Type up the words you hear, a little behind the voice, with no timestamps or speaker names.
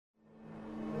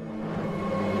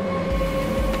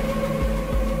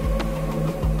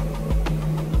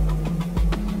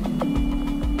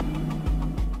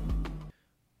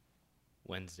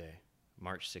Wednesday,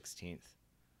 March 16th.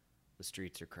 The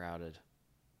streets are crowded.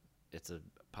 It's a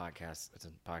podcast. It's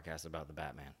a podcast about the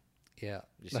Batman. Yeah.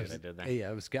 You see what I did there?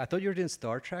 Yeah, it was good. I thought you were doing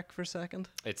Star Trek for a second.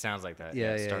 It sounds like that.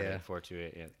 Yeah, Started yeah. at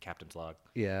 428. Yeah, Captain's log.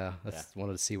 Yeah,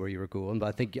 wanted to see where you were going, but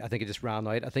I think it just ran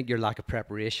out. I think your lack of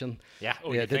preparation. Yeah.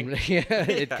 Oh, yeah, you think?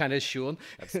 it kind of shown.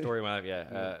 That's the story of my life.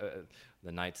 Yeah.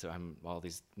 The nights. All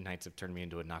these nights have turned me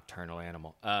into a nocturnal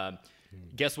animal.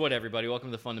 Guess what, everybody?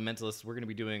 Welcome to the Fundamentalists. We're going to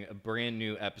be doing a brand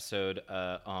new episode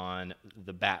on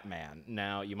the Batman.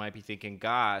 Now, you might be thinking,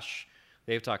 gosh,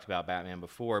 they've talked about Batman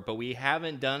before, but we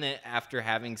haven't done it after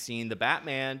having seen the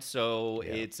Batman, so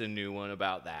it's a new one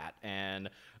about that. And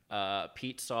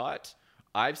Pete saw it.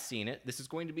 I've seen it. This is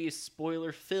going to be a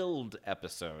spoiler-filled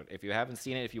episode. If you haven't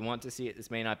seen it, if you want to see it, this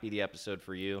may not be the episode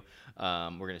for you.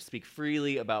 We're going to speak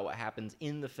freely about what happens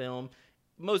in the film.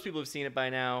 Most people have seen it by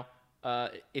now.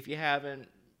 If you haven't,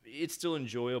 it's still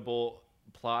enjoyable.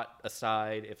 Plot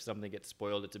aside, if something gets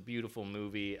spoiled, it's a beautiful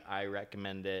movie. I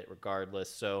recommend it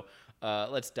regardless. So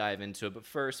let's dive into it. But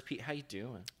first, Pete, how you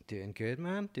doing? Doing good,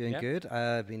 man. Doing good.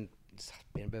 It's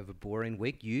been a bit of a boring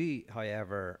week. You,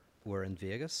 however, were in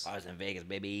Vegas. I was in Vegas,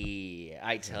 baby.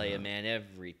 I tell you, man,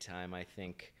 every time I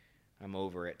think I'm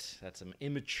over it, that's an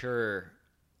immature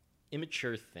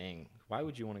thing. Why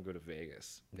would you want to go to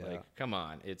Vegas? Yeah. Like, come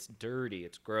on. It's dirty.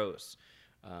 It's gross.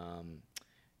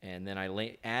 And then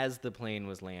as the plane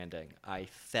was landing, I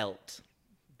felt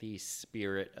the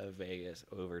spirit of Vegas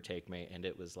overtake me, and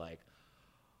it was like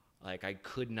I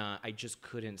just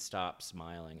couldn't stop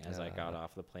smiling as I got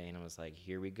off the plane. I was like,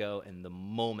 here we go. And the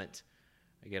moment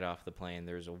I get off the plane,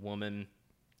 there's a woman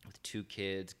with 2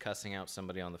 kids cussing out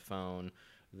somebody on the phone.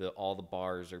 All the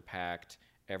bars are packed.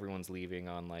 Everyone's leaving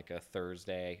on like a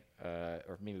Thursday,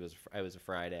 or maybe it was a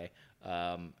Friday.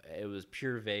 It was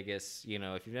pure Vegas. You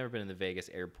know, if you've never been in the Vegas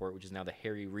airport, which is now the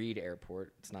Harry Reid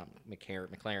Airport, it's not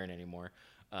McLaren anymore.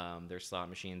 There's slot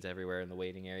machines everywhere in the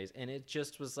waiting areas, and it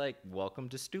just was like, welcome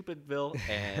to Stupidville,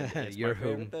 and it's Your my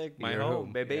favorite home. thing, my Your home,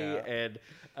 home, baby. yeah.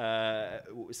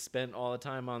 And spent all the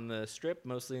time on the Strip,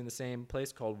 mostly in the same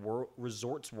place called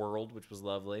Resorts World, which was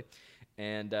lovely.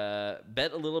 And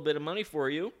bet a little bit of money for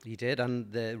you. You did,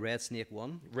 and the Red Snake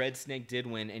won. Red Snake did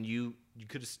win, and you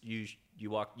could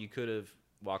have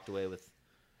walked away with.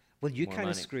 Well, you more kind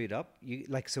of money. screwed up. You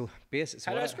so basically.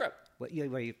 How did I screw up?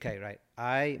 Okay, right.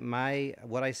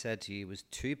 What I said to you was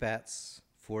 2 bets,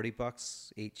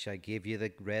 $40 each. I gave you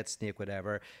the Red Snake,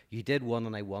 whatever. You did one,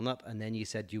 and I won it. And then you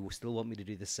said you still want me to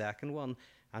do the second one.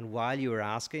 And while you were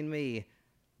asking me,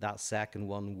 that second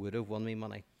one would have won me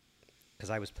money. Because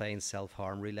I was playing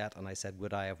self-harm roulette, and I said,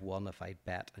 would I have won if I'd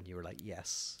bet? And you were like,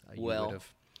 yes, you would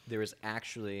have. There was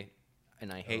actually,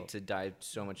 and I hate to dive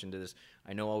so much into this,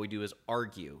 I know all we do is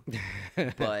argue,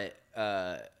 but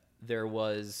there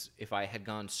was, if I had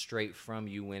gone straight from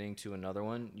you winning to another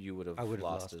one, you would have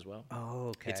lost as well. Oh,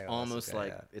 okay. It's Well, almost okay,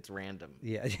 like yeah. it's random.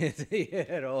 Yeah,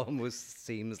 it almost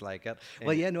seems like it.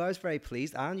 Well, yeah, no, I was very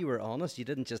pleased, and you were honest. You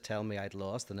didn't just tell me I'd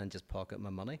lost and then just pocket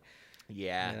my money.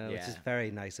 Yeah. Which is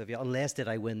very nice of you. Unless did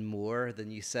I win more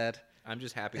than you said? I'm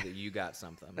just happy that you got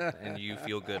something and you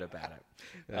feel good about it.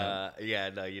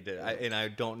 No, you did. And I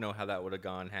don't know how that would have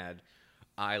gone had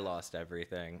I lost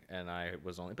everything and I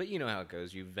was only. But you know how it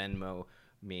goes. You Venmo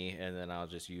me, and then I'll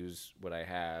just use what I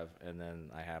have, and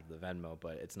then I have the Venmo.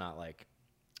 But it's not like.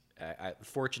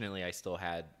 Fortunately, I still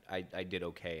had. I did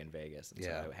okay in Vegas, and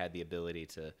so I had the ability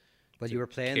to. But you were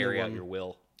playing carry out your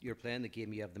will. You're playing the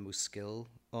game you have the most skill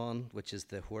on, which is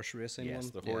the horse racing one. Yes,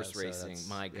 the horse racing. So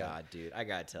My God, dude. I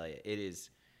got to tell you, it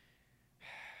is...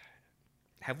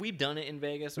 Have we done it in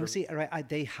Vegas? No, see, right,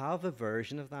 they have a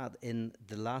version of that in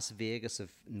the Las Vegas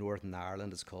of Northern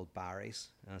Ireland. It's called Barry's,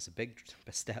 and it's a big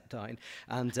step down.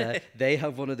 And they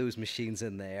have one of those machines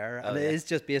in there, and it is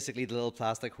just basically the little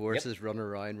plastic horses running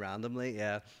around randomly.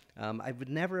 Yeah, I would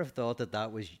never have thought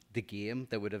that was the game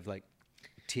that would have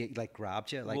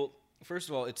grabbed you. Well, first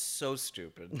of all, it's so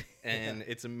stupid, and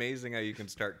it's amazing how you can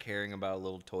start caring about a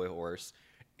little toy horse.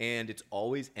 And it's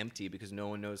always empty because no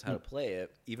one knows how to play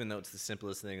it, even though it's the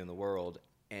simplest thing in the world.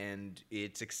 And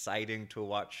it's exciting to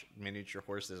watch miniature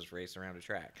horses race around a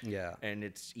track. Yeah. And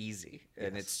it's easy.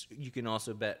 And you can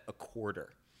also bet a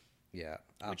quarter. Yeah.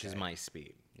 Which is my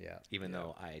speed. Yeah. Even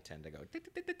though I tend to go,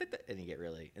 and you get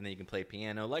really, and then you can play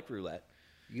piano like roulette.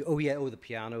 The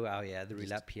piano. Oh, yeah, the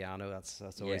roulette piano.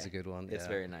 That's always a good one. It's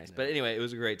very nice. But anyway, it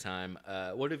was a great time.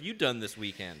 What have you done this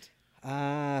weekend?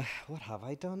 What have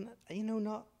I done?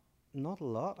 Not a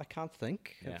lot. I can't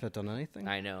think if I've done anything.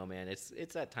 I know, man.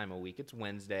 It's that time of week. It's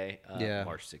Wednesday,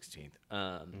 March 16th.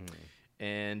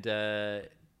 And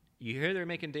You hear they're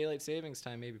making daylight savings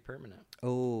time maybe permanent.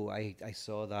 Oh, I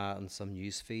saw that on some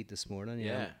news feed this morning.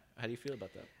 Yeah. How do you feel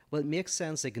about that? Well, it makes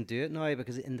sense they can do it now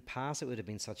because in the past it would have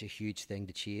been such a huge thing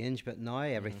to change, but now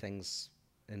everything's,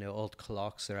 all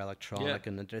clocks are electronic,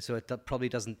 so it probably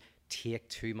doesn't take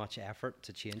too much effort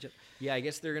to change it. Yeah, I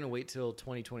guess they're gonna wait till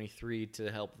 2023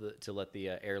 to help to let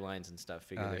the airlines and stuff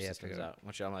figure their systems out.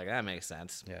 Which I'm like, that makes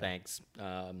sense. Yeah. Thanks.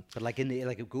 But like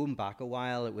going back a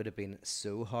while, it would have been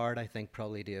so hard. I think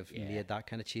probably to have made that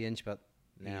kind of change, but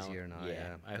easier now.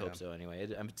 Yeah, I hope so. Anyway,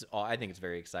 I think it's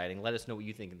very exciting. Let us know what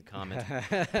you think in the comments.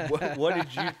 what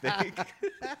did you think?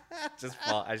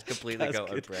 I just completely go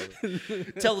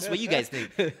unpresent. Tell us what you guys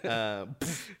think.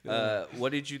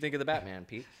 What did you think of the Batman,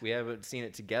 Pete? We haven't seen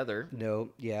it together. No.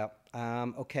 Yeah.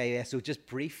 Okay. Yeah, so just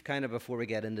brief, kind of before we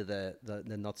get into the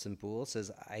nuts and bolts. Is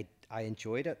I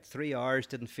enjoyed it. 3 hours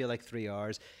didn't feel like 3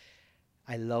 hours.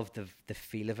 I loved the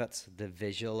feel of it, the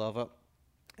visual of it.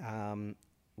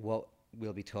 What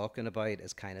we'll be talking about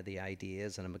is kind of the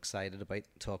ideas, and I'm excited about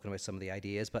talking about some of the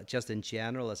ideas, but just in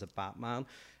general as a Batman,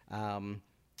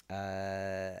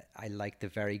 I like the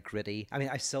very gritty. I mean,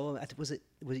 I saw, was it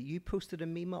you posted a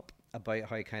meme up about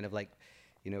how kind of like,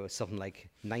 something like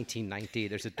 1990,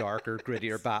 there's a darker,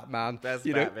 grittier Batman. That's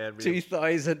Batman.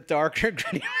 2000, darker,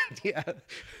 grittier. Yeah.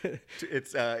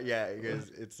 It's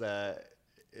because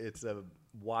it's a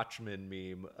Watchmen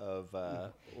meme of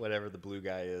whatever the blue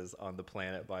guy is on the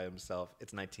planet by himself.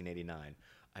 It's 1989.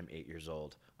 I'm 8 years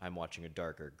old. I'm watching a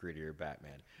darker, grittier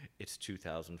Batman. It's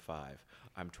 2005.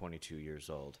 I'm 22 years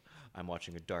old. I'm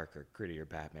watching a darker, grittier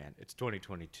Batman. It's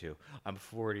 2022. I'm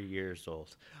 40 years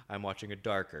old. I'm watching a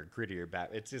darker, grittier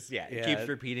Batman. It's just, it keeps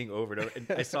repeating over and over. And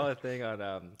I saw a thing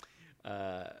on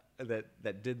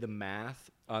that did the math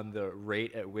on the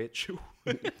rate at which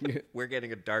we're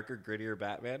getting a darker, grittier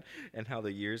Batman and how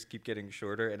the years keep getting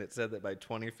shorter. And it said that by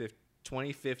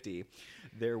 2050,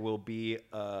 there will be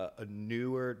a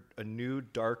new,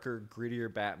 darker,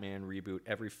 grittier Batman reboot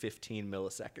every 15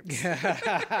 milliseconds.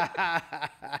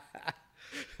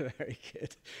 Very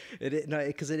good.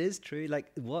 Because it is true.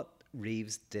 Like what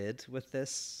Reeves did with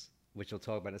this, which we'll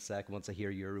talk about in a second once I hear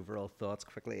your overall thoughts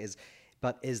quickly, is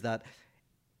that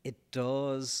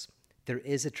there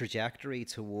is a trajectory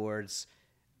towards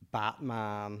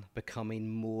Batman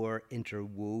becoming more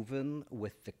interwoven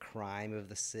with the crime of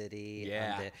the city,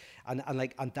 and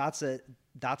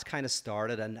that's kind of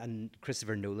started, and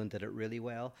Christopher Nolan did it really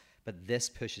well, but this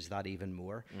pushes that even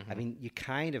more. I mean, you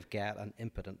kind of get an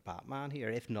impotent Batman here,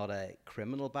 if not a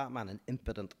criminal Batman, an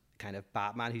impotent kind of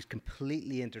Batman who's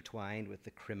completely intertwined with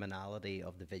the criminality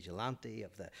of the vigilante,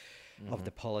 of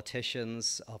the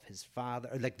politicians, of his father.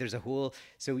 Like there's a whole,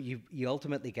 so you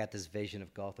ultimately get this vision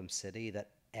of Gotham City that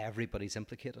everybody's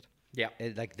implicated. Yeah.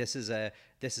 Like this is a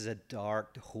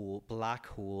dark hole, black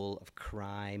hole of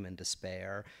crime and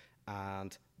despair,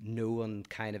 and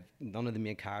none of the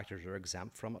main characters are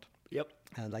exempt from it. Yep.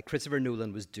 And like Christopher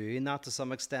Nolan was doing that to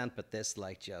some extent, but this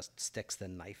like just sticks the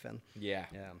knife in. Yeah.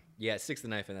 It sticks the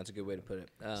knife in. That's a good way to put it.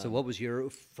 So what was your,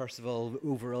 first of all,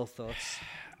 overall thoughts?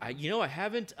 I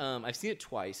haven't, I've seen it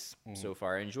twice so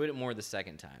far. I enjoyed it more the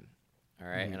second time. All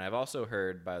right. And I've also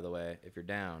heard, by the way, if you're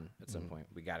down at some point,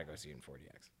 we got to go see it in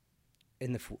 4DX.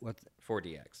 In the what?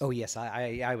 4DX. Oh yes,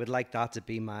 I would like that to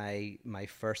be my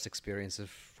first experience of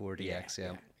 4DX.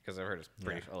 Yeah. Because I've heard it's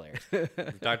pretty hilarious.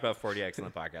 We've talked about 4DX on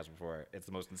the podcast before. It's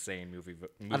the most insane movie.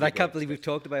 And I can't believe we've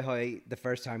talked about how the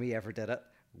first time he ever did it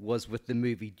was with the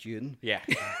movie Dune. Yeah.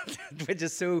 Which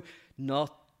is so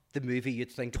not the movie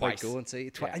you'd think twice. to go and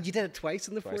see. And you did it twice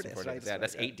in the 4DX, right? Yeah,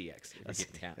 that's 8DX. If you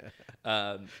can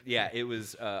count. It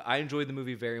was. I enjoyed the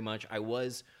movie very much. I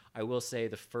will say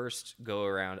the first go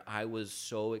around, I was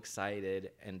so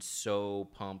excited and so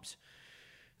pumped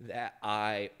that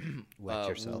I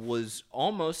was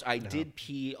almost, I did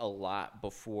pee a lot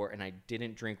before, and I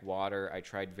didn't drink water. I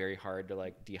tried very hard to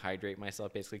like dehydrate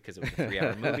myself basically because it was a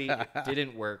 3-hour movie. It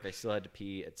didn't work. I still had to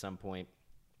pee at some point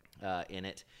in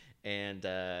it. And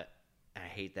I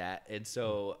hate that. And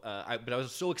so, but I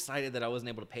was so excited that I wasn't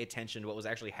able to pay attention to what was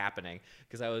actually happening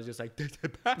because I was just like,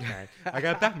 Batman. I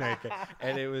got Batman.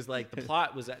 And it was like the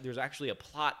plot was that there's actually a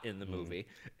plot in the movie.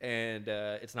 And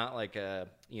it's not like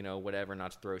whatever,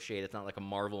 not to throw shade. It's not like a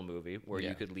Marvel movie where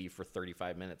you could leave for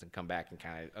 35 minutes and come back and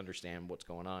kind of understand what's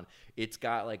going on. It's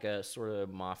got like a sort of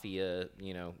mafia,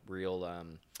 real,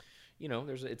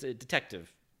 it's a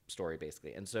detective story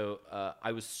basically. And so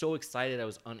I was so excited I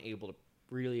was unable to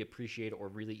really appreciate or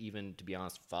really even, to be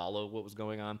honest, follow what was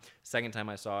going on. Second time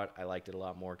I saw it, I liked it a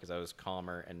lot more because I was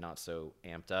calmer and not so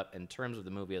amped up. In terms of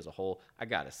the movie as a whole, I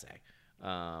gotta say,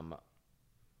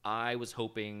 I was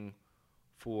hoping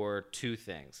for two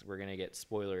things. We're gonna get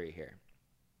spoilery here.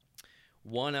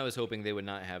 One, I was hoping they would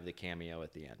not have the cameo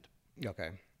at the end.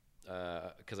 Okay.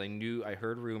 Because I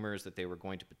heard rumors that they were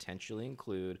going to potentially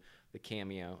include the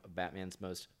cameo of Batman's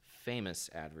most famous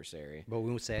adversary. But we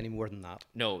won't say any more than that.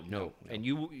 No. And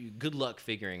you good luck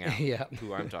figuring out Yeah.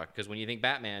 who I'm talking. Because when you think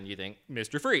Batman, you think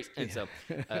Mr. Freeze. And so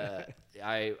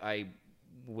I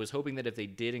was hoping that if they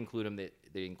did include him, that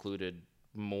they included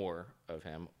more of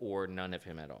him or none of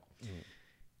him at all.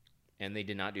 And they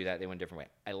did not do that. They went a different way.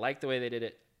 I liked the way they did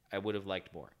it. I would have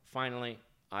liked more. Finally,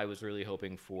 I was really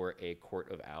hoping for a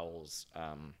Court of Owls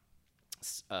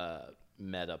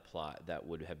meta plot that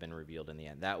would have been revealed in the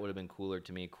end. That would have been cooler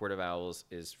to me. Court of Owls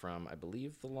is from, I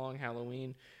believe, The Long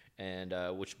Halloween, and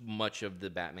which much of the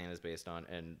Batman is based on.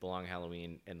 And The Long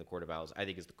Halloween and the Court of Owls, I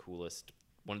think, is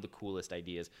one of the coolest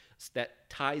ideas that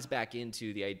ties back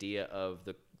into the idea of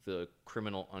the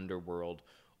criminal underworld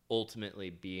ultimately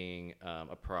being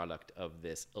a product of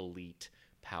this elite,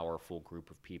 powerful group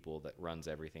of people that runs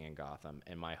everything in Gotham.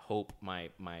 And my hope, my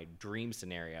dream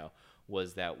scenario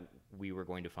was that we were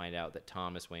going to find out that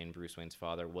Thomas Wayne, Bruce Wayne's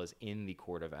father, was in the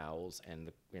Court of Owls,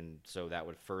 and so that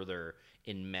would further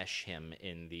enmesh him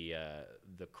in the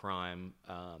crime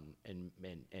and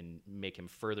make him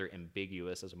further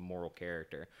ambiguous as a moral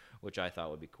character, which I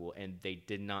thought would be cool. And they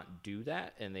did not do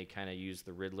that, and they kind of used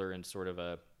the Riddler in sort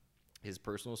of his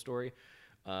personal story.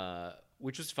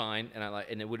 Which was fine,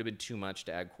 and it would have been too much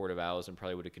to add Court of Owls and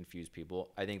probably would have confused people.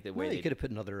 I think the way you could have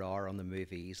put another R on the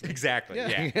movie easily. Exactly.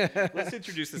 Yeah. Let's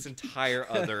introduce this entire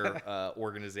other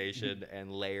organization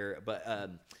and layer.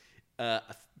 But I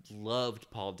loved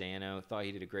Paul Dano. Thought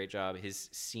he did a great job. His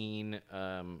scene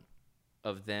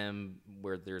of them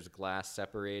where there's glass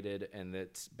separated and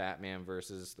it's Batman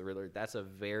versus the Riddler. That's a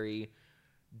very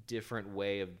different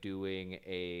way of doing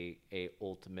a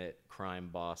ultimate crime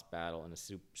boss battle in a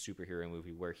superhero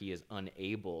movie where he is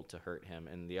unable to hurt him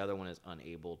and the other one is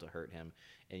unable to hurt him,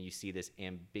 and you see this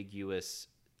ambiguous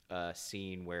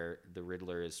scene where the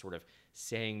Riddler is sort of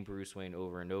saying Bruce Wayne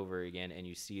over and over again, and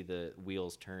you see the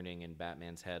wheels turning in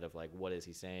Batman's head of like, what is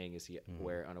he saying? Is he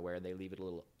aware, unaware? They leave it a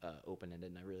little open-ended,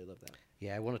 and I really love that.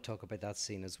 Yeah, I want to talk about that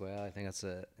scene as well. I think that's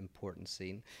an important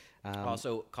scene.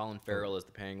 Also, Colin Farrell is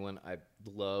the Penguin. I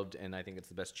loved, and I think it's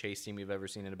the best chase scene we've ever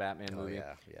seen in a Batman movie.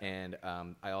 Yeah. And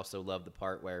I also love the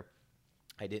part where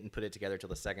I didn't put it together till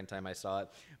the second time I saw it,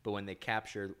 but when they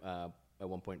captured at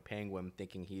one point Penguin,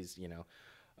 thinking he's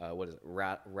what is it,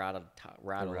 Ratalada?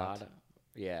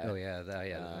 Yeah. Oh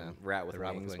yeah, Rat with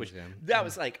wings. Which yeah. that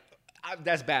was like,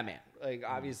 that's Batman. Like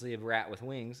obviously, a rat with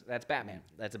wings. That's Batman.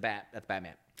 That's a bat. That's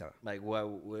Batman. Oh. Like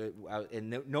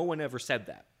and no one ever said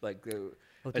that. Like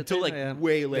until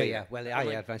way later. Yeah.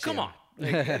 Well, come on,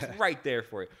 like, it's right there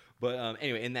for you. But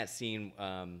anyway, in that scene,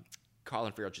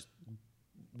 Colin Farrell just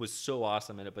was so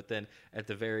awesome in it. But then at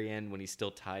the very end, when he's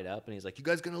still tied up and he's like, "You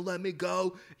guys gonna let me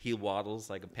go?" He waddles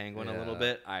like a penguin a little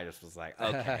bit. I just was like,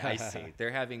 okay, I see.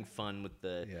 They're having fun with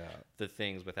the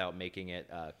things without making it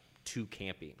too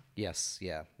campy. Yes.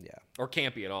 Yeah. Or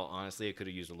campy at all. Honestly, it could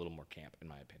have used a little more camp, in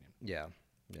my opinion. Yeah.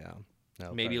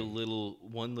 No, Maybe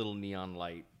one little neon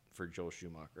light for Joel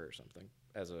Schumacher or something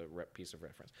as a piece of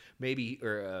reference. Maybe,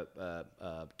 or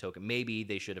a token. Maybe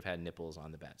they should have had nipples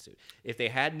on the Batsuit. If they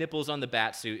had nipples on the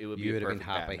Batsuit, it would be a perfect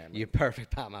Batman movie.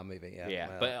 Perfect Batman movie. Yeah.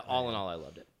 Well, but all in all, I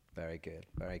loved it. Very good.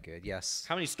 Yes.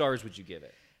 How many stars would you give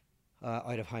it?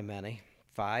 Out of how many?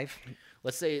 5.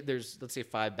 Let's say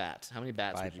 5 bats. How many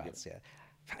bats would you bats, give it?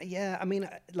 Yeah. I mean,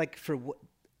 like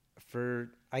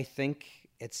I think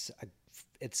it's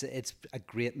a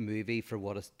great movie for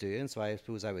what it's doing. So I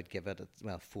suppose I would give it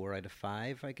 4 out of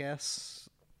 5. I guess.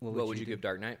 What would you give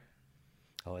Dark Knight?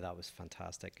 Oh, that was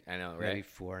fantastic. I know, right? Maybe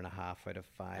 4.5 out of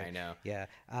 5. I know. Yeah.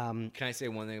 Can I say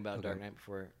one thing about Dark Knight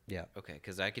before? Yeah. Okay,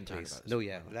 because I can talk about this. No,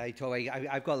 yeah.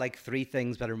 I've got like 3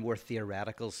 things that are more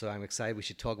theoretical, so I'm excited. We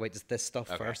should talk about this stuff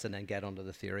first and then get onto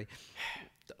the theory.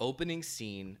 The opening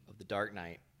scene of The Dark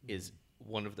Knight is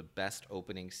one of the best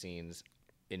opening scenes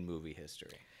in movie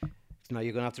history. Now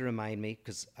you're gonna have to remind me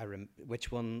because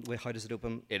which one? How does it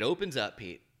open? It opens up,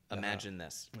 Pete. Imagine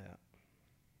this. Yeah.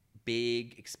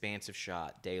 Big, expansive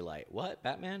shot. Daylight. What?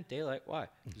 Batman? Daylight? Why?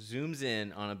 Zooms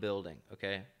in on a building.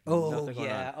 Okay. Oh Nothing going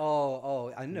yeah. on.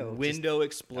 Oh, I know. Window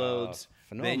explodes.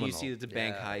 Then you phenomenal. see it's a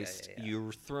bank heist. Yeah.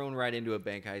 You're thrown right into a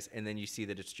bank heist, and then you see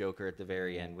that it's Joker at the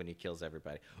very end when he kills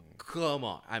everybody. Come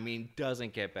on. I mean,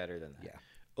 doesn't get better than that. Yeah.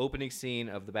 Opening scene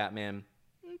of the Batman.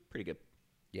 Pretty good.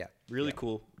 Yeah. Really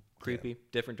cool. Creepy,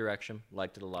 different direction.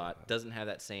 Liked it a lot. Doesn't have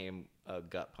that same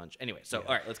gut punch. Anyway, so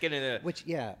all right, let's get into let's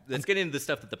get into the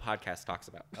stuff that the podcast talks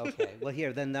about. Okay. Well,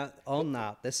 here then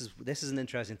this is an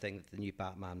interesting thing that the new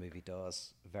Batman movie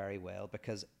does very well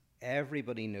because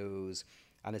everybody knows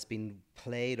and it's been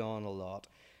played on a lot,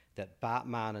 that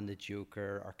Batman and the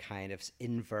Joker are kind of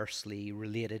inversely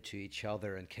related to each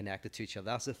other and connected to each other.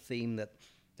 That's a theme that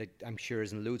I'm sure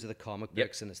is in loads of the comic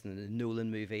books, and it's in the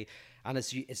Nolan movie, and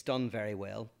it's done very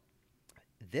well.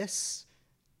 This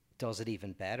does it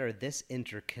even better. This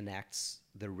interconnects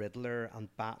the Riddler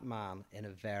and Batman in a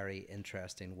very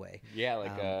interesting way. Yeah,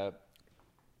 like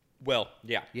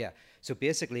Yeah. So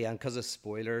basically, and because of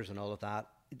spoilers and all of that,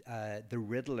 the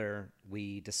Riddler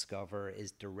we discover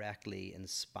is directly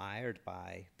inspired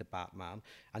by the Batman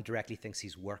and directly thinks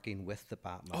he's working with the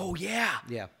Batman. Oh yeah.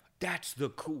 Yeah. That's the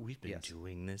cool. We've been Yes.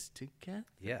 doing this together.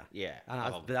 Yeah. Yeah.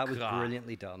 And Oh, that was God.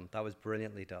 brilliantly done. That was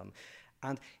brilliantly done.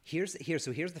 And here's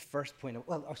the first point.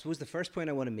 Well, I suppose the first point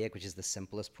I want to make, which is the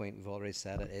simplest point, we've already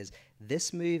said it, is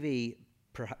this movie,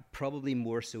 probably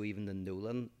more so even than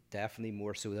Nolan, definitely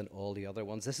more so than all the other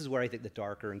ones. This is where I think the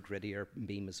darker and grittier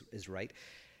beam is right.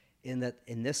 In that,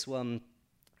 in this one,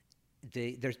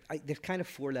 there's kind of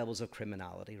 4 levels of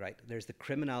criminality, right? There's the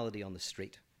criminality on the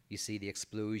street. You see the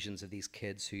explosions of these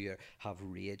kids who have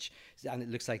rage, and it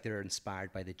looks like they're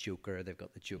inspired by the Joker. They've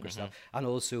got the Joker stuff, and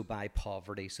also by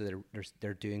poverty. So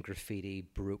they're doing graffiti,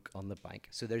 broke on the bank.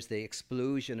 So there's the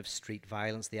explosion of street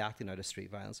violence, the acting out of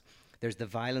street violence. There's the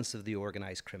violence of the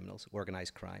organized criminals,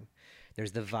 organized crime.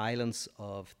 There's the violence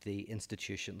of the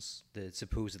institutions, the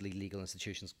supposedly legal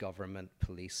institutions, government,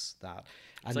 police, that.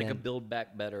 It's like a Build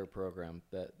Back Better program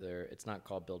that it's not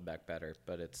called Build Back Better,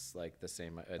 but it's like the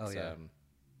same. It's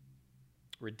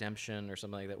redemption or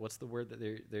something like that. What's the word that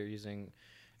they're using?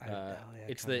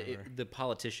 It's the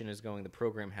politician is going, the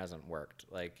program hasn't worked.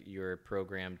 Like you're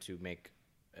programmed to make,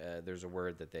 there's a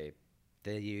word that they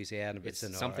use, yeah, and it's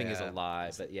something is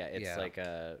alive, but yeah, it's like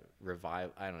a revive.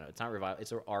 I don't know. It's not revive.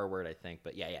 It's an R word, I think.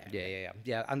 But yeah.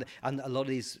 And a lot of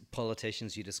these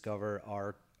politicians you discover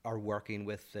are working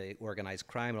with the organized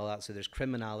crime and all that. So there's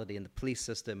criminality in the police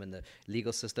system and the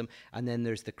legal system, and then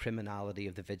there's the criminality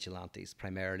of the vigilantes,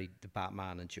 primarily the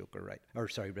Batman and Joker, right? Or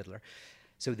sorry, Riddler.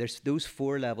 So there's those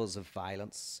 4 levels of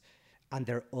violence. And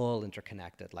they're all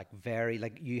interconnected. Like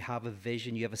you have a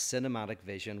vision, you have a cinematic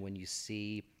vision when you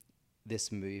see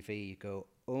this movie, you go,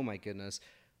 oh my goodness,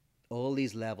 all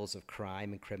these levels of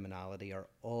crime and criminality are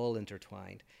all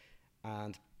intertwined.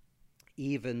 And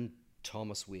even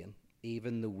Thomas Wayne,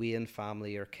 even the Wayne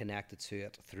family are connected to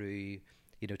it through,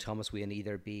 Thomas Wayne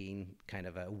either being kind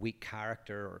of a weak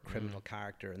character or a criminal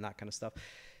character and that kind of stuff.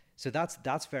 So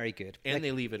that's very good. And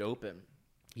they leave it open.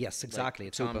 Yes, exactly. Like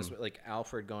it's Thomas, open. like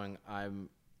Alfred going, I've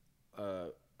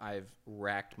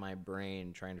racked my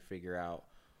brain trying to figure out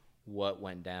what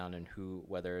went down and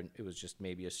whether it was just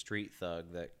maybe a street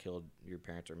thug that killed your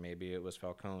parents, or maybe it was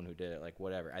Falcone who did it, like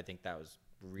whatever. I think that was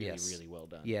really, really well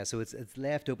done. Yeah, so it's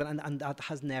left open, and that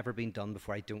has never been done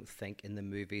before, I don't think, in the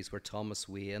movies where Thomas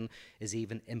Wayne is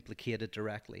even implicated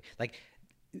directly. Like,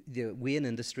 the Wayne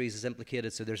Industries is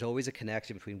implicated, so there's always a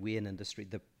connection between Wayne Industries,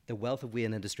 the wealth of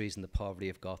Wayne Industries and the poverty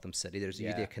of Gotham City. There's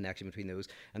usually a connection between those,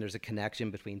 and there's a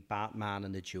connection between Batman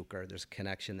and the Joker. There's a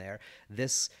connection there.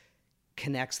 This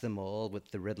connects them all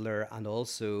with the Riddler, and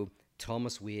also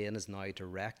Thomas Wayne is now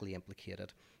directly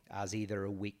implicated as either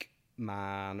a weak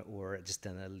man or just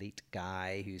an elite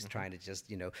guy who's trying to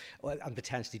just, and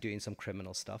potentially doing some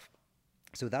criminal stuff.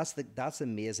 So that's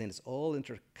amazing. It's all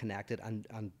interconnected,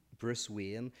 and Bruce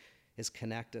Wayne is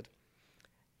connected.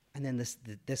 And then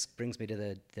this brings me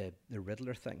to the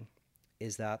Riddler thing,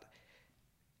 is that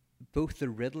both the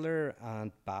Riddler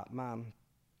and Batman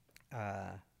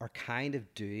are kind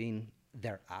of doing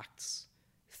their acts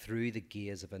through the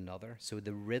gaze of another. So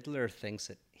the Riddler thinks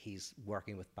that he's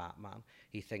working with Batman.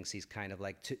 He thinks he's kind of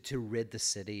like to rid the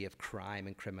city of crime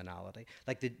and criminality.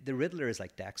 Like the Riddler is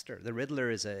like Dexter. The Riddler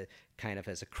is a kind of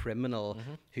as a criminal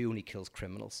who only kills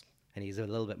criminals. And he's a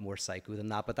little bit more psycho than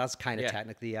that, but that's kind of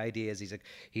technically the idea. Is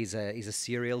he's a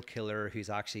serial killer who's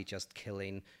actually just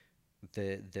killing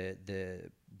the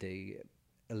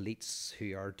elites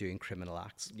who are doing criminal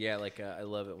acts. Yeah, like I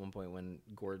love at one point when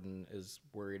Gordon is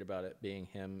worried about it being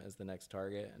him as the next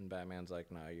target, and Batman's like,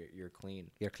 "No, you're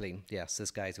clean. You're clean." Yes, this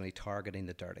guy's only targeting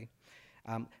the dirty.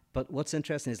 But what's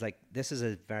interesting is, like, this is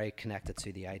a very connected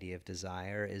to the idea of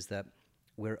desire. Is that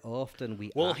Well,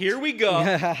 here we go.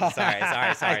 sorry.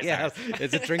 Yes,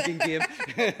 it's a drinking game.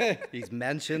 He's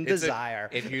mentioned desire.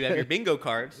 If you have your bingo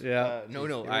cards. Yeah.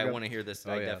 No, I want to hear this.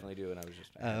 I definitely do, and I was just.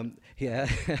 I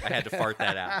had to fart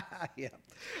that out.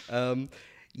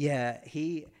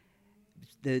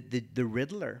 The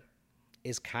Riddler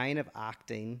is kind of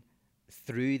acting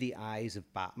through the eyes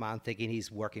of Batman, thinking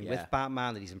he's working with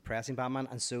Batman, that he's impressing Batman.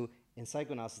 And so in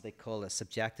psychoanalysis, they call it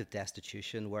subjective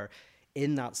destitution, where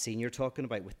in that scene you're talking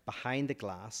about with behind the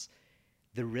glass,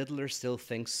 the Riddler still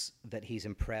thinks that he's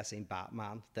impressing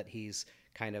Batman, that he's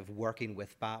kind of working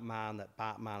with Batman, that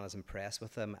Batman is impressed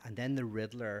with him, and then the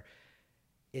Riddler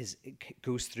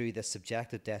goes through this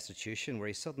subjective destitution where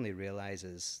he suddenly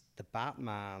realizes the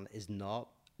Batman is not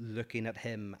looking at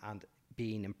him and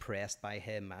being impressed by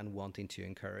him and wanting to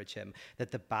encourage him,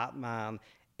 that the Batman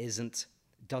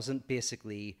doesn't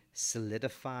basically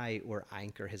solidify or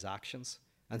anchor his actions,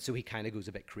 and so he kind of goes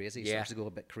a bit crazy. He starts to go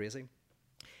a bit crazy.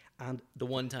 And the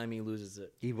one time he loses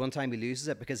it. One time he loses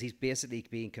it because he's basically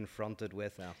being confronted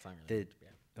with Well, it's not really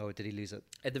Oh, did he lose it?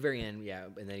 at the very end, yeah,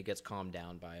 and then he gets calmed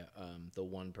down by the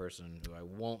one person who I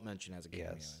won't mention as a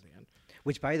cameo Yes. at the end.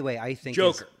 Which, by the way, I think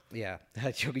Joker. Yeah,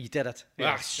 Joker, you did it.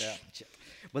 Ah, Yeah.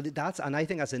 Well, and I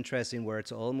think that's interesting, where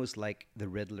it's almost like the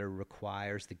Riddler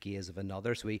requires the gaze of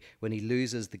another. So when he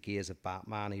loses the gaze of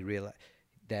Batman,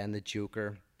 then the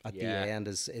Joker at the end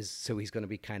is so he's going to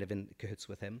be kind of in cahoots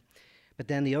with him. But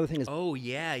then the other thing is, Oh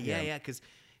yeah,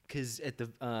 because at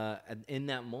the in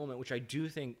that moment, which I do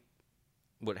think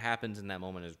what happens in that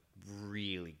moment is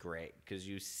really great, because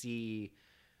you see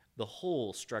the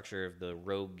whole structure of the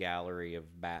rogue gallery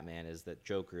of Batman is that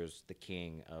Joker is the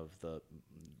king of the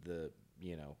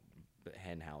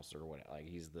hen house or what, like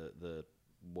he's the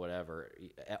whatever.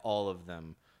 All of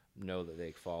them know that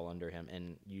they fall under him,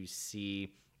 and you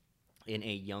see in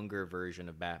a younger version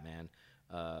of Batman,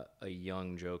 a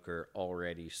young Joker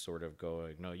already sort of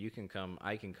going, no, you can come,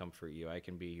 I can comfort you, I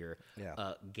can be your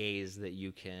gaze that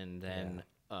you can then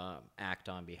act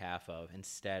on behalf of,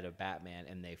 instead of Batman,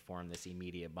 and they form this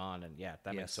immediate bond, and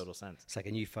that makes total sense. It's like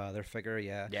a new father figure,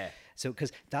 yeah. Yeah. So,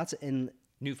 because that's in...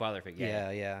 New father figure.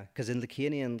 Yeah. Because in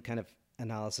Lacanian kind of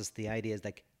analysis, the idea is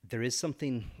like there is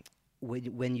something...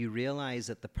 When you realize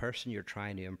that the person you're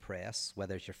trying to impress,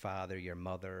 whether it's your father, your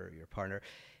mother, your partner,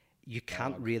 you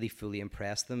can't really fully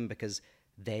impress them because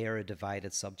they are a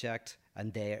divided subject,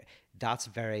 and can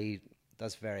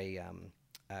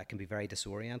be very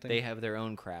disorienting. They have their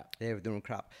own crap. They have their own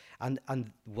crap. And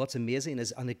what's amazing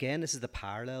is, and again, this is the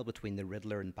parallel between the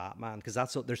Riddler and Batman, because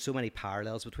there's so many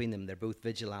parallels between them. They're both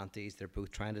vigilantes. They're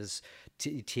both trying to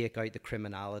take out the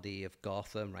criminality of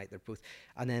Gotham, right? They're both,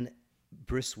 and then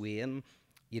Bruce Wayne,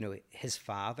 his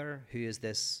father, who is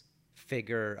this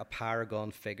figure, a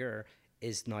paragon figure,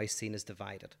 is now seen as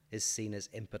divided, is seen as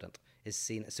impotent,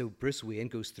 so Bruce Wayne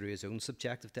goes through his own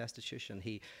subjective destitution.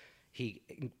 He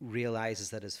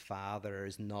realizes that his father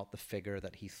is not the figure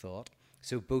that he thought.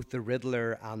 So both the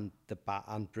Riddler and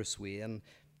Bruce Wayne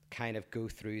kind of go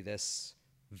through this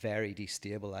very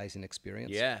destabilizing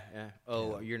experience. Yeah.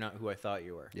 Oh, you're not who I thought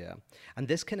you were. Yeah. And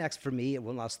this connects for me,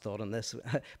 one last thought on this,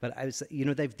 but I was,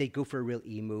 they go for a real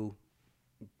emo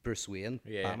Bruce Wayne,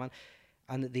 Batman.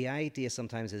 And the idea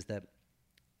sometimes is that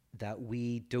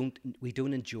we don't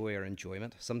enjoy our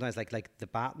enjoyment. Sometimes like the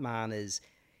Batman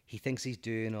he thinks he's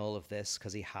doing all of this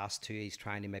because he has to. He's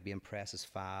trying to maybe impress his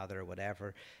father or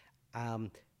whatever.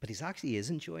 But he actually is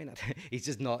enjoying it. He's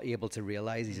just not able to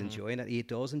realize he's enjoying it. He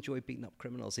does enjoy beating up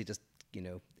criminals. He just,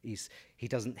 he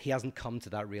hasn't come to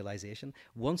that realization.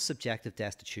 Once subjective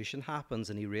destitution happens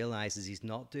and he realizes he's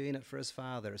not doing it for his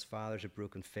father's a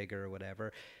broken figure or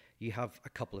whatever, you have a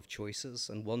couple of choices.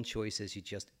 And one choice is you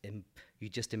just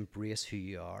embrace who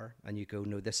you are, and you go,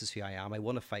 no, this is who I am. I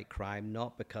want to fight crime,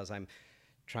 not because I'm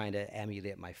trying to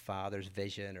emulate my father's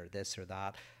vision or this or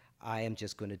that. I am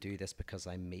just going to do this because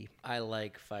I'm me. I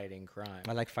like fighting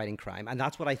crime. And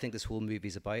that's what I think this whole movie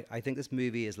is about. I think this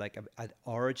movie is like an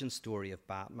origin story of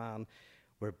Batman,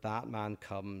 where Batman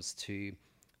comes to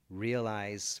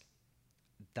realize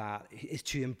that is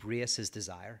to embrace his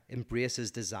desire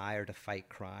to fight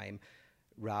crime,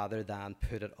 rather than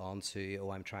put it onto,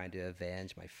 I'm trying to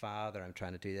avenge my father, I'm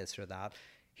trying to do this or that.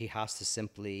 He has to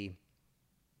simply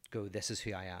go, this is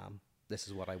who I am, this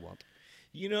is what I want.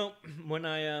 When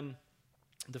I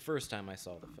the first time I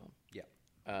saw the film,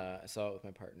 I saw it with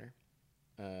my partner,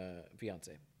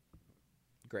 fiance,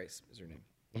 Grace is her name.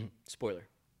 Mm-hmm. Spoiler,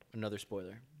 another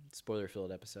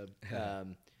spoiler-filled episode.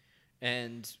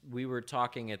 And we were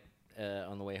talking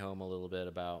on the way home a little bit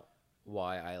about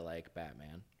why I like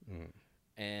Batman,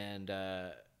 and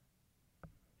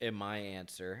in my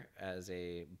answer, as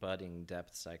a budding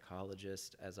depth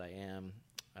psychologist as I am,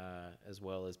 as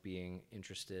well as being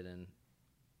interested in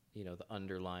the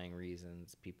underlying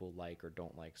reasons people like or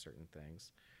don't like certain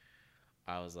things,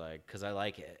 I was like, because I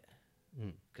like it,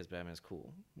 because Batman's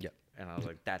cool. Yep. And I was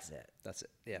like, that's it.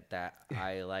 Yeah. That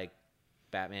I like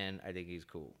Batman. I think he's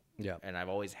cool. Yeah. And I've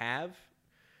always have.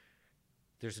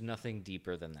 There's nothing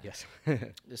deeper than that. Yes.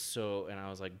 So, and I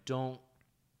was like, don't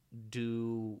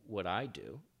do what I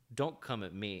do. Don't come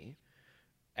at me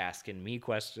asking me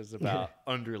questions about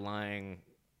underlying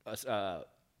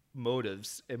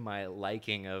motives in my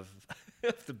liking of,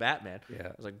 of the Batman. Yeah.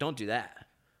 I was like, don't do that.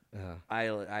 Uh,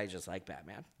 I just like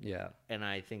Batman. yeah. And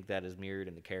I think that is mirrored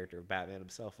in the character of Batman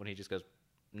himself when he just goes,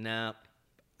 "Nah,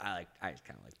 I just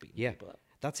kind of like beating Yeah. people up."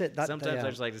 That's it. Sometimes I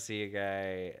just like to see a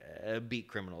guy beat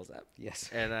criminals up. Yes.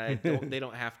 And they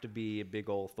don't have to be a big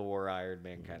old Thor, Iron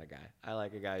Man kind of guy. I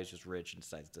like a guy who's just rich and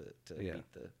decides to Yeah.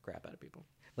 beat the crap out of people.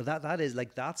 Well, that is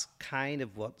like that's kind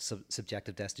of what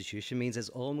subjective destitution means. It's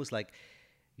almost like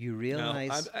you No,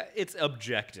 realize it's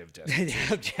objective. Definitely.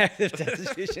 objective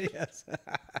destitution. Yes.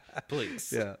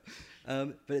 Please. Yeah.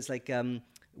 But it's like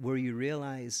where you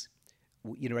realize,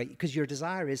 you know, right? Because your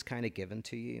desire is kind of given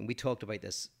to you, and we talked about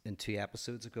this in 2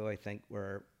 episodes ago, I think,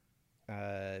 where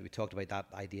we talked about that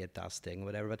idea of das Ding or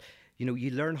whatever. But you know,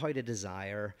 you learn how to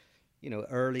desire, you know,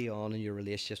 early on in your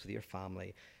relationships with your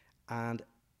family,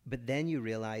 but then you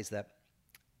realize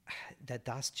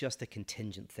that's just a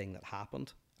contingent thing that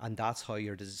happened. And that's how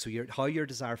how your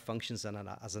desire functions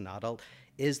as an adult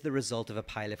is the result of a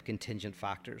pile of contingent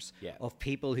factors of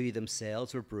people who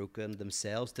themselves were broken,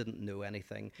 themselves didn't know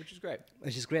anything, Which is great.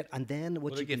 which is great. And then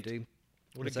what you can do,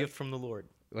 What a gift from the Lord.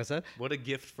 what's that? What a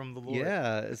gift from the Lord.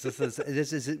 Yeah,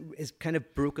 it's kind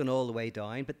of broken all the way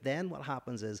down. But then what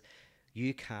happens is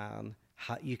you can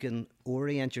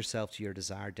orient yourself to your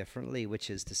desire differently, which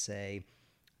is to say,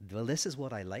 well, this is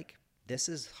what I like. This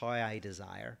is how I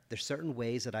desire. There's certain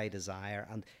ways that I desire,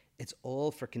 and it's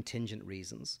all for contingent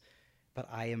reasons. But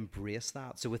I embrace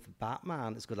that. So with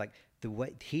Batman, it's good. Like the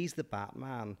way he's the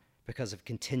Batman because of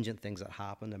contingent things that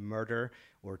happen, a murder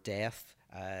or death,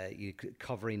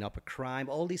 covering up a crime,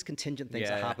 all these contingent things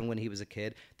that happened when he was a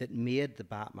kid that made the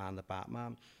Batman the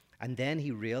Batman. And then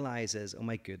he realizes, oh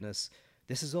my goodness,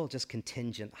 this is all just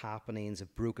contingent happenings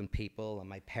of broken people, and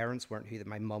my parents weren't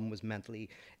my mum was mentally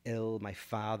ill, my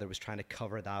father was trying to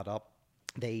cover that up.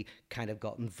 They kind of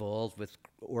got involved with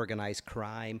organized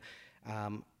crime.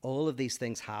 All of these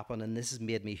things happen, and this has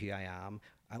made me who I am.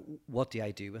 What do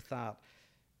I do with that?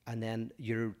 And then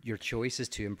your choice is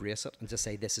to embrace it and just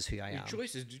say, this is who I am. Your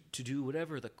choice is to do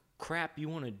whatever the crap you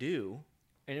want to do.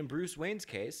 And in Bruce Wayne's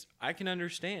case, I can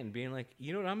understand being like,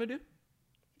 you know what I'm going to do?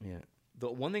 Yeah. The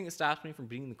one thing that stops me from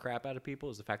beating the crap out of people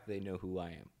is the fact that they know who I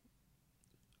am.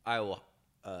 I will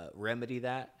remedy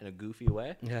that in a goofy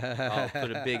way. I'll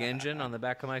put a big engine on the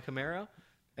back of my Camaro,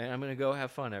 and I'm going to go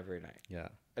have fun every night. Yeah.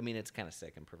 I mean, it's kind of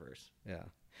sick and perverse. Yeah.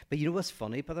 But you know what's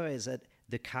funny, by the way, is that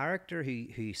the character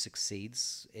who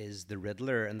succeeds is the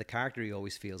Riddler, and the character he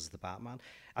always feels is the Batman.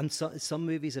 And some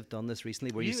movies have done this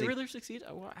recently where you see... the Riddler succeed?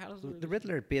 How does the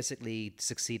Riddler basically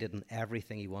succeeded in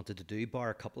everything he wanted to do, bar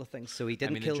a couple of things. So he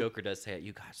didn't kill... the Joker does say it.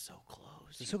 You got so close.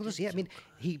 So close, yeah. I mean,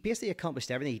 he basically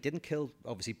accomplished everything. He didn't kill,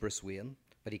 obviously, Bruce Wayne,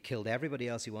 but he killed everybody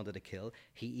else he wanted to kill.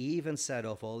 He even set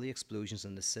off all the explosions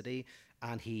in the city,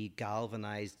 and he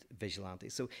galvanized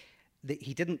vigilantes. So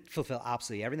he didn't fulfill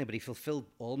absolutely everything, but he fulfilled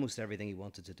almost everything he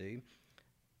wanted to do.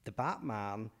 The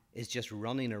Batman is just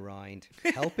running around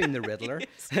helping the Riddler.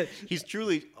 He's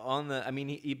truly on the... I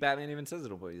mean, Batman even says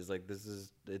it. He's like,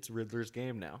 it's Riddler's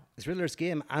game now. It's Riddler's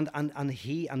game, and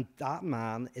that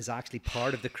man is actually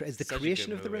part of the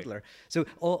creation of the Riddler. So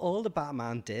all the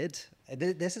Batman did.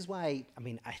 This is why, I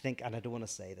mean, I think, and I don't want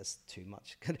to say this too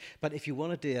much, but if you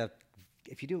want to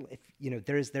do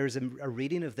there's a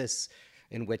reading of this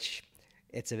in which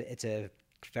it's a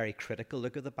very critical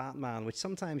look at the Batman, which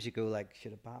sometimes you go like,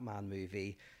 should a Batman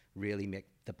movie really make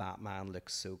the Batman look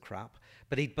so crap?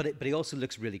 But he also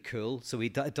looks really cool, so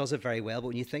it does it very well. But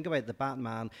when you think about it, the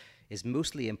Batman is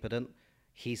mostly impotent.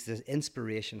 He's the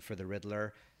inspiration for the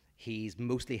Riddler. He's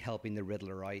mostly helping the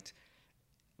Riddler out.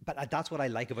 But that's what I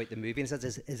like about the movie. And it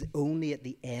says is only at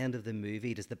the end of the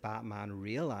movie does the Batman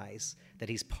realize that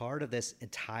he's part of this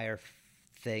entire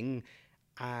thing,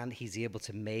 and he's able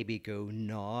to maybe go,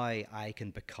 now I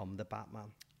can become the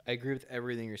Batman. I agree with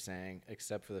everything you're saying,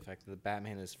 except for the fact that the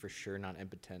Batman is for sure not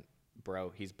impotent.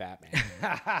 Bro, he's Batman.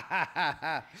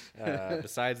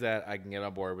 Besides that, I can get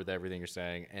on board with everything you're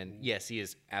saying. And yes, he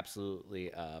is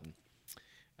absolutely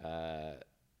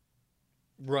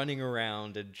running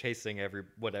around and chasing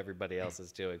what everybody else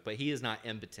is doing. But he is not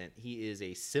impotent. He is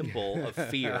a symbol of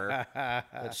fear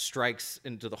that strikes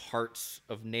into the hearts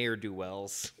of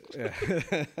ne'er-do-wells.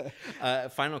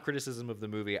 Final criticism of the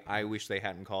movie, I wish they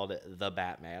hadn't called it The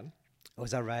Batman. Oh,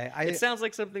 is that right? It sounds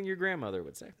like something your grandmother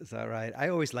would say. Is that right? I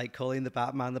always liked calling the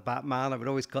Batman. I would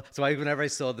always call... So whenever I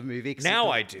saw the movie... Now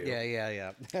I do.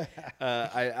 Yeah.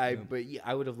 But I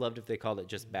would have loved if they called it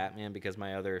just Batman, because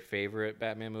my other favorite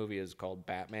Batman movie is called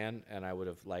Batman, and I would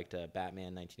have liked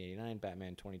Batman 1989,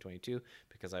 Batman 2022,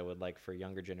 because I would like for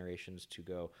younger generations to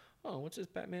go, oh, what's this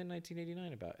Batman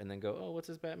 1989 about? And then go, oh, what's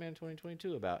this Batman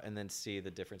 2022 about? And then see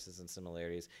the differences and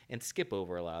similarities and skip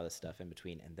over a lot of the stuff in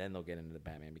between. And then they'll get into the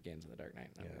Batman Begins and the Dark Knight.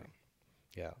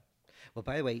 Yeah. Well,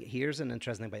 by the way, here's an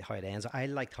interesting thing about how it ends. I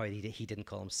liked how he didn't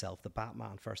call himself the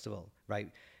Batman, first of all,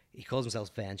 right? He calls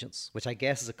himself Vengeance, which I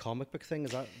guess is a comic book thing.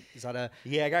 Is that a...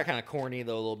 Yeah, it got kind of corny,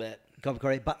 though, a little bit. Comic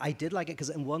book, but I did like it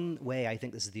because in one way, I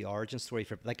think this is the origin story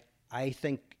for... Like, I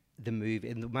think the movie...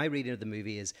 In my reading of the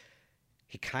movie is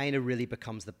he kind of really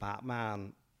becomes the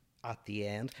Batman at the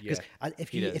end. Because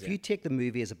if you take the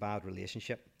movie as a bad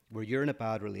relationship, where you're in a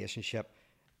bad relationship...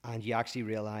 and you actually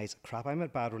realize, crap, I'm in a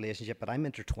bad relationship, but I'm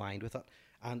intertwined with it.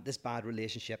 And this bad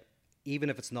relationship, even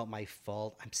if it's not my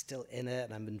fault, I'm still in it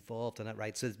and I'm involved in it,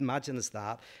 right? So imagine it's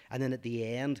that. And then at the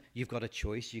end, you've got a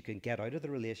choice. You can get out of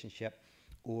the relationship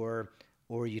or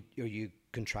you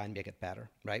can try and make it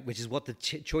better, right? Which is what the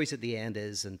choice at the end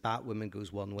is. And Batwoman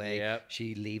goes one way. Yep.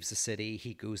 She leaves the city.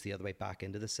 He goes the other way back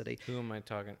into the city. What am I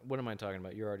talking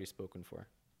about? You're already spoken for.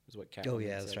 Is what Catwoman Oh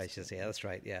yeah, says. that's right. Yeah, that's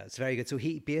right. Yeah, it's very good. So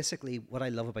he basically, what I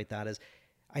love about that is,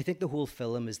 I think the whole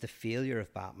film is the failure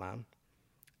of Batman.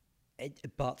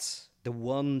 But the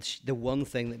one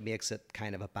thing that makes it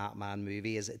kind of a Batman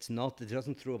movie is it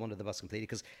doesn't throw him under the bus completely,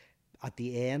 because at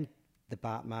the end the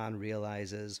Batman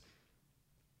realizes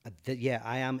that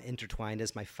I am intertwined.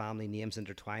 As my family name's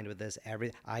intertwined with this.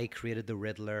 I created the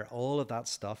Riddler. All of that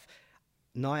stuff.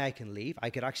 Now I can leave. I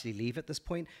could actually leave at this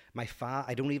point.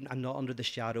 I'm not under the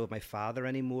shadow of my father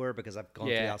anymore because I've gone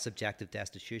through that subjective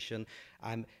destitution.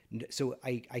 So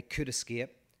I could escape,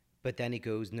 but then he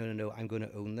goes, no, I'm going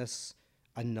to own this.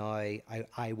 And now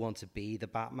I want to be the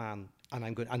Batman.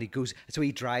 And he goes, so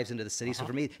he drives into the city. So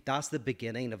for me, that's the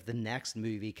beginning of the next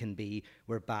movie can be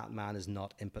where Batman is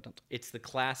not impotent. It's the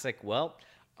classic, well,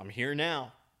 I'm here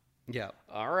now. Yeah.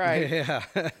 All right. Yeah.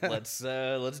 let's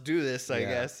do this, I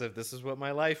guess. If this is what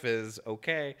my life is,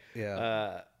 okay.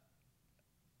 Yeah.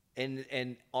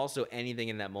 And also anything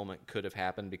in that moment could have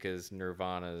happened because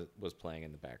Nirvana was playing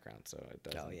in the background, so it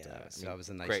doesn't. Oh yeah. So that was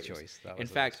a nice great choice. In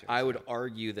fact, I would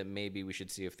argue that maybe we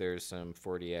should see if there's some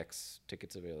 4DX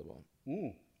tickets available.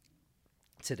 Ooh.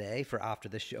 Today for after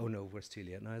this show. Oh no, it's too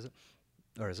late now, is it?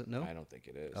 Or is it no? I don't think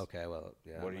it is. Okay, well,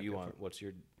 yeah. What are you on? What's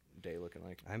your day looking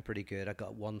like? I'm pretty good. I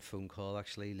got one phone call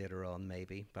actually later on,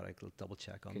 maybe, but I'll double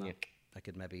check on that. I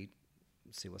could maybe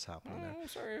see what's happening there.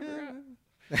 Sorry, I forgot.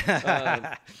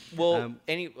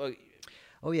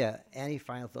 Any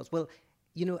final thoughts? Well,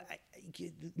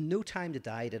 No Time to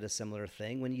Die did a similar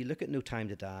thing. When you look at No Time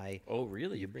to Die... Oh,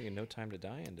 really? You're bringing No Time to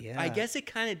Die into... Yeah. I guess it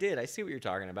kind of did. I see what you're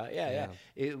talking about. Yeah.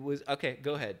 It was... Okay,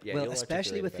 go ahead. Yeah, well,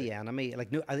 especially with the enemy.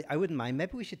 Like, I wouldn't mind.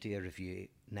 Maybe we should do a review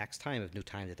next time of No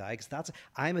Time to Die, because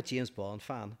I'm a James Bond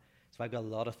fan. So I've got a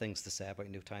lot of things to say about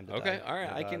No Time to Die. Okay, all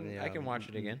right, I can watch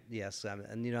it again. Yes,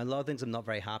 and a lot of things I'm not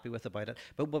very happy with about it.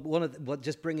 But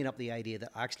just bringing up the idea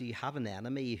that actually you have an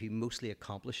enemy who mostly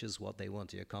accomplishes what they want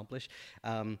to accomplish,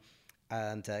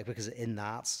 because in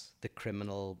that the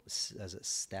criminal, is it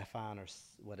Stefan or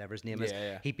whatever his name is?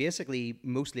 He basically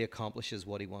mostly accomplishes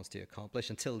what he wants to accomplish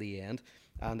until the end.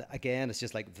 And again, it's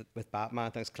just like with Batman, I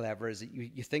think it's clever. Is that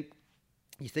you think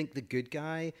the good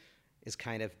guy is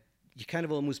kind of. You kind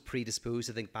of almost predisposed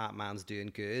to think Batman's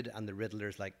doing good and the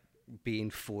Riddler's like being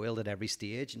foiled at every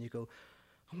stage, and you go,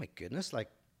 "Oh my goodness!" Like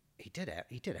he did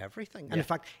everything. And in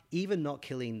fact, even not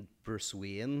killing Bruce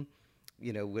Wayne,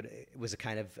 was a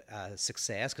kind of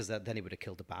success, because then he would have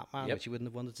killed the Batman, which he wouldn't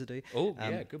have wanted to do. Oh,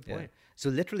 good point. Yeah. So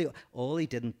literally, all he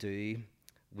didn't do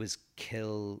was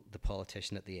kill the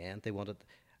politician at the end. They wanted.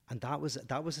 And that was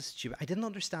a stupid... I didn't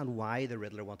understand why the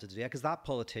Riddler wanted to do that, because that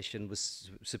politician was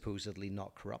supposedly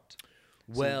not corrupt.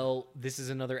 Well, this is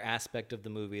another aspect of the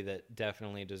movie that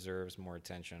definitely deserves more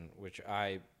attention, which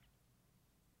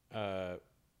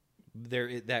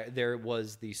there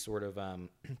was the sort of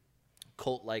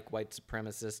cult-like white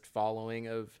supremacist following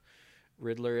of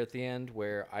Riddler at the end,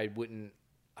 where I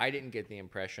didn't get the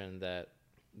impression that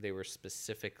they were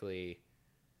specifically...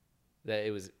 that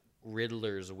it was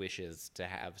Riddler's wishes to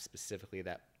have specifically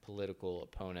that political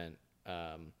opponent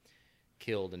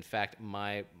killed. In fact,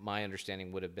 my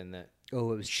understanding would have been that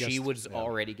she was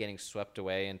already getting swept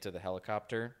away into the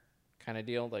helicopter kind of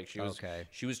deal. Like she was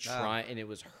trying, and it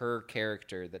was her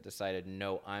character that decided,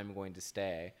 no, I'm going to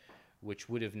stay, which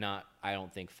would have not, I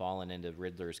don't think, fallen into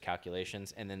Riddler's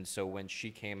calculations. And then so when she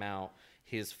came out,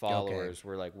 his followers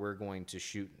were like, we're going to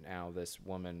shoot now this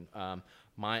woman.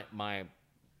 My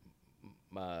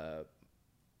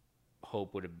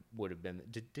hope would have been,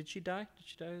 did she die? Did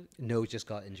she die? No, just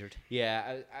got injured.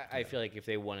 Yeah, I feel like if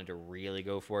they wanted to really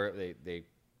go for it, they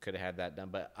could have had that done.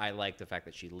 But I like the fact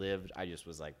that she lived. I just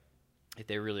was like, if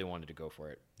they really wanted to go for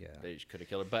it, Yeah. they could have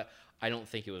killed her. But I don't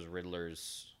think it was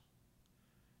Riddler's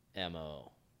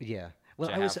MO Yeah. Well,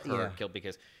 to I was have her yeah. killed,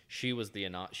 because she was the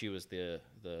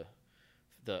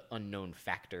unknown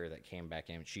factor that came back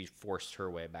in. She forced her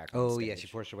way back on Oh stage. yeah, she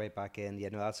forced her way back in. Yeah,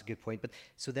 no, that's a good point. But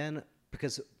so then,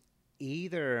 because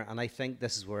either, and I think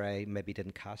this is where I maybe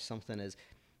didn't catch something, is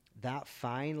that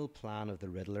final plan of the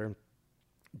Riddler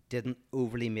didn't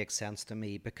overly make sense to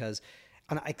me, because,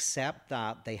 and I accept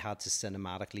that they had to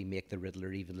cinematically make the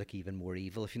Riddler even look even more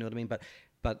evil, if you know what I mean.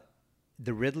 But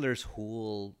the Riddler's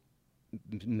whole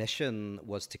mission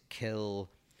was to kill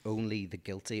only the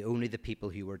guilty, only the people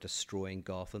who were destroying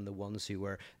Gotham, the ones who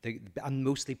were and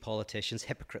mostly politicians,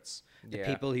 hypocrites, the Yeah.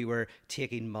 people who were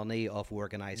taking money off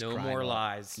organized No crime. more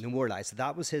lies. No more lies. So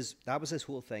that was his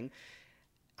whole thing.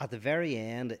 At the very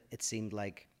end, it seemed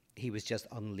like he was just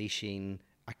unleashing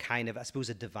a kind of, I suppose,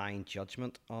 a divine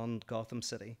judgment on Gotham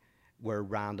City, where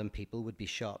random people would be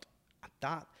shot.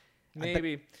 That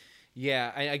Maybe.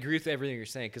 Yeah, I agree with everything you're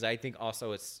saying, because I think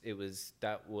also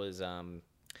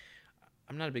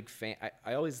I'm not a big fan.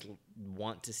 I always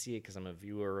want to see it because I'm a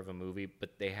viewer of a movie,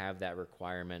 but they have that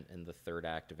requirement in the third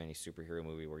act of any superhero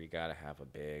movie where you got to have a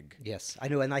big. Yes, I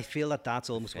know, and I feel that that's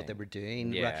almost what they were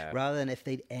doing. Yeah. Rather than if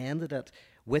they'd ended it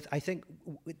with,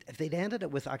 if they'd ended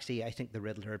it with actually, I think the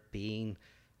Riddler being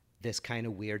this kind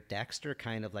of weird Dexter,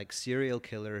 kind of like serial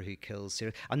killer who kills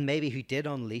serial, and maybe who did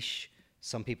unleash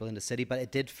some people in the city, but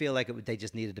it did feel like they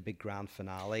just needed a big grand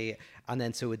finale, and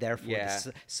then so therefore Yeah.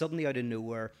 suddenly out of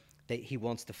nowhere he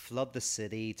wants to flood the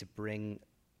city to bring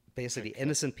basically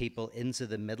innocent people into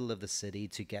the middle of the city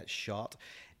to get shot.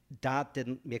 That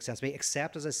didn't make sense to me,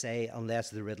 except, as I say,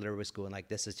 unless the Riddler was going like,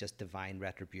 this is just divine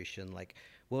retribution. Like,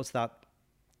 what's that?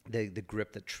 The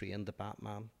group that trained the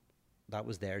Batman. That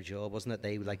was their job, wasn't it?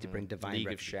 They would like to bring divine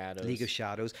League of Shadows. League of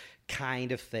Shadows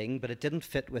kind of thing, but it didn't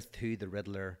fit with who the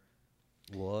Riddler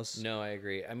was. No, I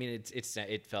agree. I mean,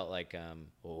 it felt like,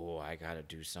 I got to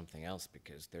do something else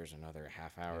because there's another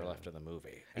half hour left of the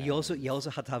movie. You also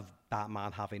had to have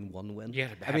Batman having one win. Yeah,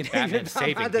 I mean, Batman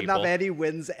saving Batman didn't people. have any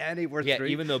wins anywhere Yeah, through.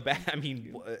 even though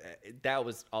that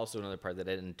was also another part that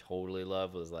I didn't totally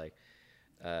love, was like,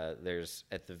 there's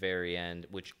at the very end,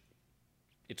 which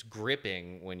it's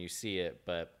gripping when you see it,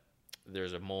 but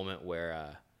there's a moment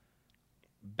where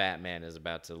Batman is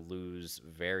about to lose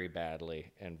very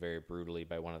badly and very brutally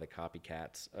by one of the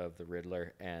copycats of the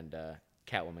Riddler, and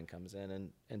Catwoman comes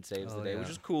in and saves the day, which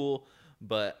is cool.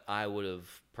 But I would have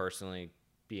personally,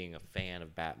 being a fan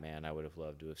of Batman, I would have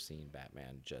loved to have seen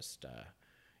Batman just,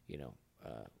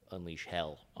 unleash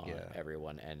hell on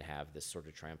everyone and have this sort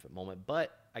of triumphant moment.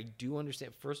 But I do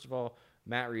understand, first of all,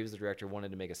 Matt Reeves, the director,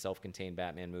 wanted to make a self-contained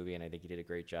Batman movie, and I think he did a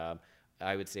great job.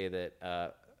 I would say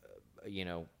that,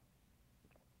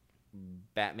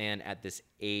 Batman at this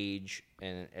age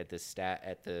and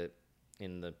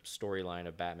in the storyline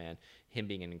of Batman, him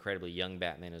being an incredibly young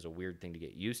Batman is a weird thing to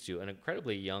get used to. An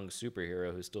incredibly young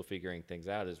superhero who's still figuring things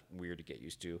out is weird to get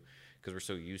used to, because we're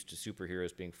so used to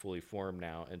superheroes being fully formed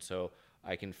now. And so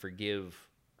I can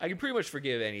pretty much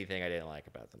forgive anything I didn't like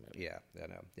about the movie. Yeah, I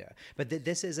know. Yeah, but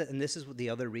this is the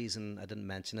other reason I didn't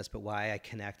mention this, but why I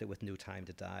connected with No Time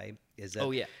to Die is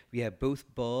that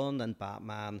both Bond and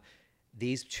Batman,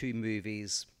 these two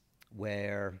movies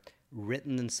were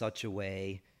written in such a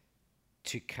way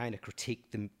to kind of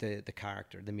critique the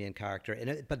character, the main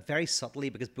character, but very subtly,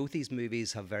 because both these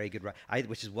movies have very good,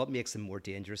 which is what makes them more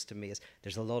dangerous to me, is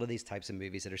there's a lot of these types of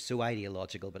movies that are so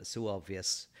ideological, but it's so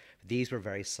obvious. These were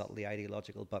very subtly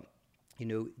ideological, but,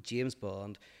 James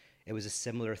Bond, it was a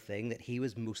similar thing, that he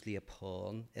was mostly a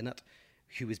pawn in it,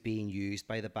 who was being used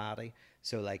by the baddie.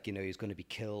 So, like, he was going to be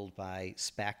killed by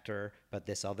Spectre, but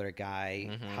this other guy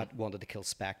had wanted to kill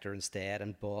Spectre instead,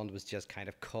 and Bond was just kind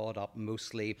of caught up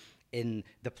mostly in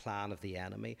the plan of the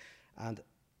enemy. And,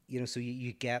 so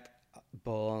you get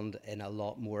Bond in a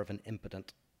lot more of an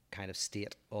impotent kind of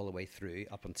state all the way through,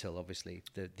 up until obviously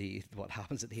the what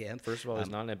happens at the end. First of all, he's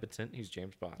not impotent; he's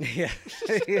James Bond. Yeah,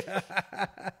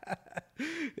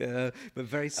 yeah, but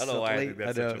very subtly. I don't know why I think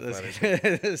that's such a funny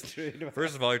thing. That's true.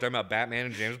 First of all, you're talking about Batman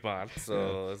and James Bond,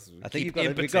 so I think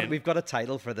we've got a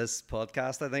title for this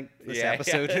podcast. I think this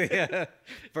episode. Yeah.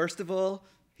 First of all,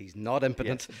 he's not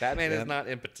impotent. Yes, Batman is not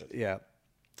impotent. Yeah.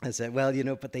 I said,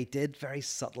 but they did very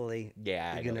subtly.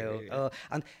 Yeah, I know.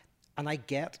 And I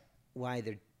get why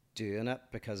they're doing it,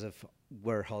 because of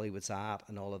where Hollywood's at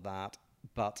and all of that.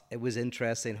 But it was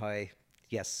interesting how,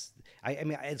 yes, I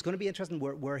mean, it's going to be interesting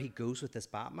where he goes with this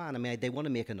Batman. I mean, they want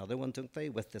to make another one, don't they,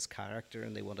 with this character,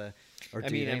 and they want to.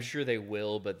 I'm sure they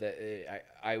will, but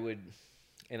I would,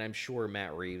 and I'm sure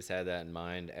Matt Reeves had that in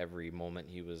mind every moment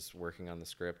he was working on the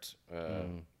script.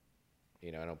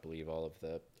 You know, I don't believe all of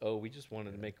the, oh, we just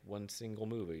wanted to make one single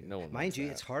movie. No one Mind wants you,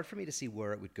 that. it's hard for me to see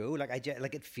where it would go. Like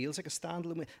like it feels like a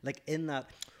standalone. Like in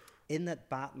that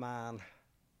Batman,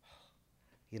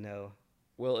 you know.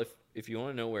 Well, if you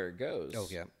want to know where it goes, Oh,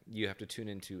 yeah. you have to tune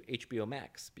into HBO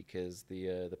Max, because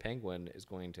the Penguin is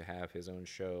going to have his own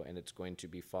show, and it's going to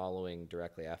be following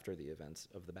directly after the events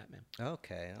of the Batman.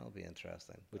 Okay, that'll be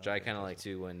interesting. Which I kind of like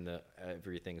too, when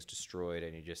everything's destroyed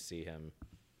and you just see him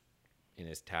in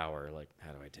his tower. Like,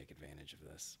 how do I take advantage of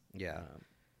this? Yeah.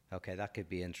 Okay, that could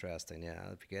be interesting. Yeah,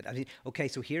 that'd be good. I mean, okay,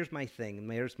 so here's my thing.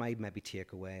 Here's my maybe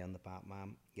takeaway on the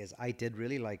Batman is I did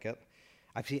really like it.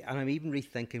 And I'm even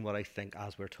rethinking what I think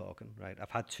as we're talking. Right, I've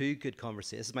had two good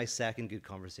conversations. This is my second good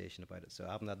conversation about it, so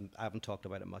I haven't talked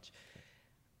about it much.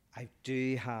 I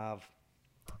do have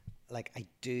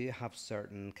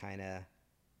certain kind of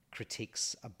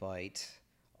critiques about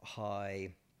how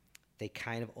they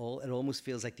kind of it almost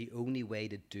feels like the only way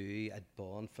to do a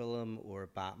Bond film or a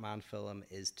Batman film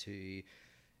is to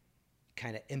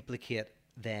kind of implicate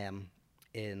them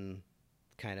in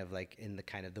kind of like in the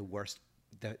kind of the worst,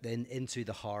 into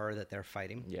the horror that they're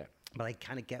fighting. Yeah. But I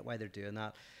kind of get why they're doing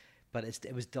that. But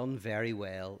it was done very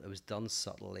well. It was done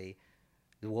subtly.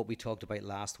 What we talked about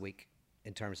last week,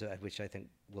 in terms of which I think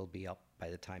will be up by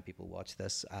the time people watch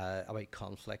this, about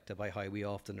conflict, about how we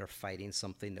often are fighting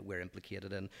something that we're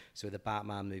implicated in. So the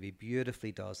Batman movie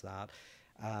beautifully does that.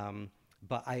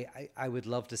 But I would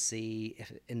love to see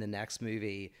if in the next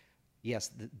movie,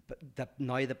 yes,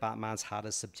 now that Batman's had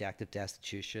his subjective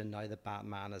destitution, now that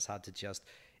Batman has had to just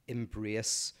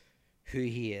embrace who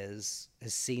he is,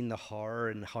 has seen the horror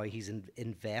and how he's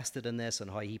invested in this and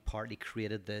how he partly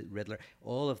created the Riddler,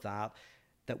 all of that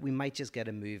we might just get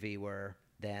a movie where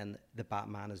then the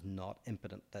Batman is not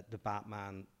impotent, that the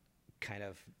Batman kind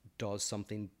of does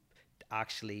something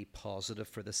actually positive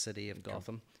for the city of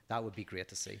Gotham. That would be great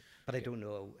to see. But I don't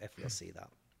know if we'll see that.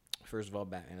 First of all,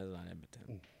 Batman is not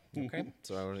impotent. Okay,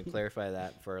 so I want to clarify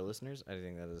that for our listeners. I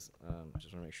think that is, I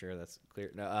just want to make sure that's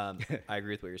clear. No, I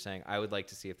agree with what you're saying. I would like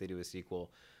to see, if they do a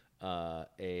sequel, I'm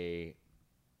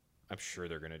sure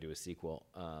they're going to do a sequel.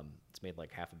 It's made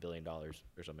like $500 million or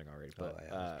something already. But yeah,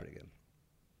 that's pretty good.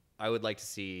 I would like to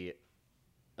see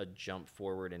a jump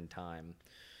forward in time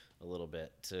a little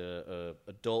bit to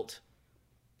adult,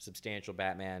 substantial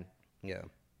Batman. Yeah.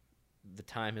 The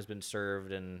time has been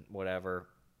served in whatever,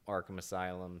 Arkham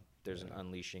Asylum. There's an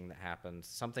unleashing that happens.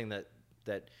 Something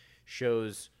that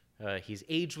shows he's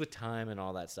aged with time and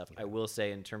all that stuff. I will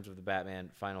say, in terms of the Batman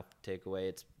final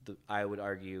takeaway, I would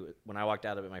argue, when I walked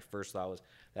out of it, my first thought was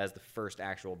that is the first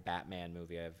actual Batman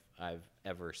movie I've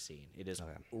ever seen. It is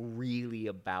really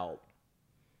about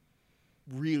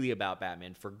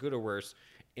Batman, for good or worse,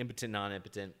 impotent,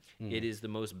 non-impotent. It is the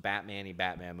most Batman-y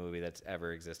Batman movie that's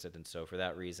ever existed, and so for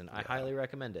that reason, I highly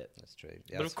recommend it. That's true.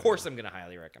 Yeah, but of course, I'm going to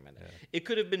highly recommend it. It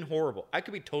could have been horrible. I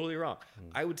could be totally wrong.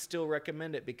 I would still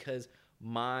recommend it because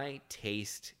my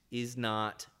taste is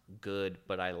not good,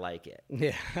 but I like it.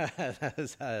 Yeah,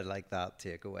 I like that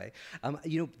takeaway.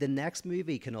 The next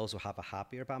movie can also have a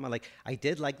happier Batman. Like, I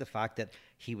did like the fact that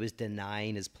he was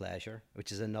denying his pleasure,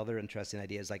 which is another interesting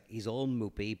idea. It's like he's all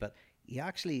mopey, but he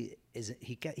actually is.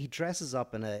 He dresses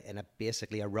up in a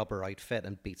basically a rubber outfit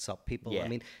and beats up people. Yeah. I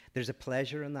mean, there's a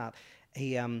pleasure in that.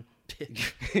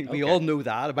 We all know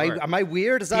that. Am I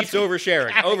weird? Is that Pete's oversharing?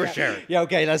 Oversharing. Yeah.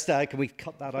 Okay. Let's. Can we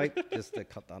cut that out? Just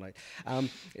cut that out.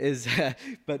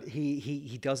 But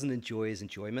he doesn't enjoy his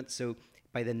enjoyment. So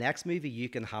by the next movie, you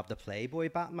can have the Playboy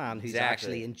Batman who's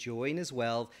actually enjoying his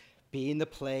wealth, being the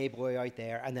Playboy out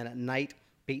there, and then at night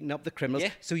beating up the criminals. Yeah.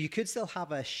 So you could still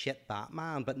have a shit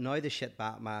Batman, but now the shit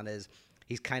Batman is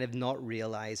he's kind of not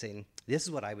realizing. This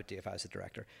is what I would do if I was a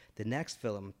director. The next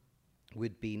film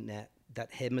would be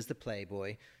that him as the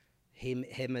Playboy,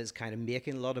 him as kind of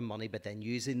making a lot of money, but then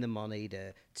using the money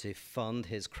to fund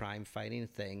his crime fighting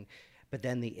thing. But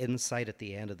then the insight at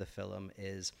the end of the film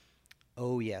is,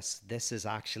 oh yes, this is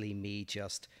actually me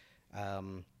just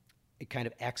kind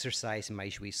of exercising my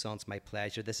jouissance, my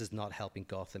pleasure. This is not helping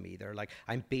Gotham either. Like,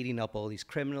 I'm beating up all these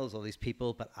criminals, all these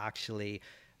people, but actually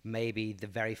maybe the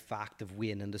very fact of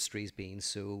Wayne Industries being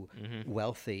so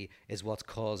wealthy is what's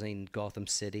causing Gotham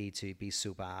City to be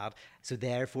so bad. So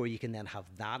therefore you can then have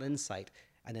that insight,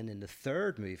 and then in the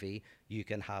third movie you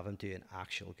can have him doing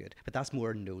actual good. But that's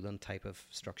more Nolan type of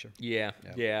structure. Yeah.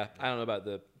 I don't know about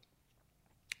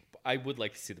I would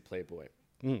like to see the Playboy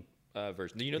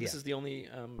version. You know, this is the only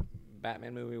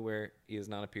Batman movie where he has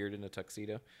not appeared in a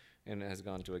tuxedo and has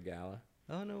gone to a gala.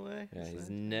 Oh, no way. Yeah, That's he's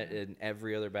nice. in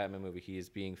every other Batman movie. He is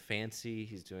being fancy.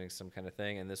 He's doing some kind of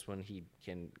thing, and this one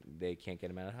they can't get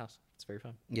him out of the house. It's very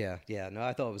fun. Yeah, yeah. No,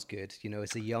 I thought it was good. You know,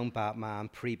 it's a young Batman,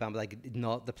 pre-Batman, like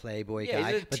not the Playboy Yeah,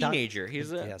 guy. he's a but that- teenager.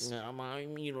 He's a yes. no,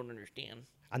 Mom, you don't understand.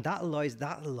 And that allows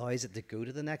it to go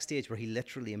to the next stage where he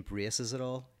literally embraces it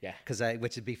all. Yeah.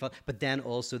 Which would be fun. But then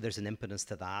also there's an impotence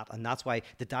to that, and that's why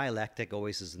the dialectic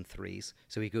always is in threes.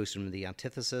 So he goes from the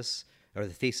antithesis or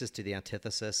the thesis to the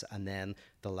antithesis, and then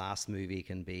the last movie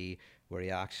can be where he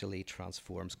actually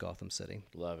transforms Gotham City.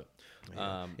 Love it.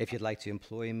 If you'd like to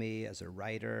employ me as a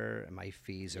writer, my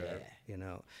fees are,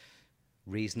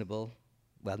 reasonable.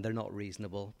 Well, they're not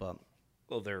reasonable, but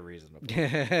Well, they're reasonable.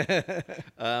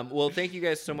 Well, thank you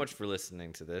guys so much for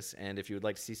listening to this. And if you would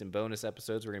like to see some bonus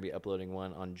episodes, we're going to be uploading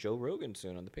one on Joe Rogan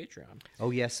soon on the Patreon.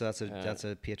 oh yes, so that's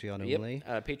a Patreon only.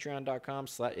 Yep. Patreon.com/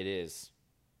 it is.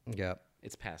 Yeah.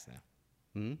 It's past now.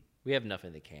 Hmm? We have enough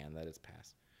in the can that it's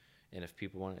past. And if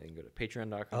people want it, they can go to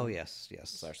patreon.com. Oh yes,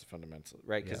 yes. / the fundamental.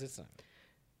 Right? Because Yeah.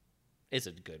 it's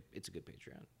a good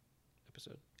Patreon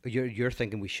episode. You're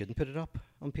thinking we shouldn't put it up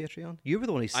on Patreon? You were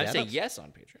the one who said I say it. yes on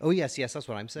Patreon. Oh yes, yes, that's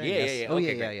what I'm saying. Yeah, yes. yeah, yeah. Oh Okay,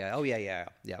 yeah, great. yeah. Oh yeah, yeah,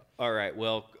 yeah. All right.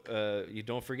 Well, you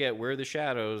don't forget, we're the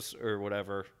shadows or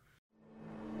whatever.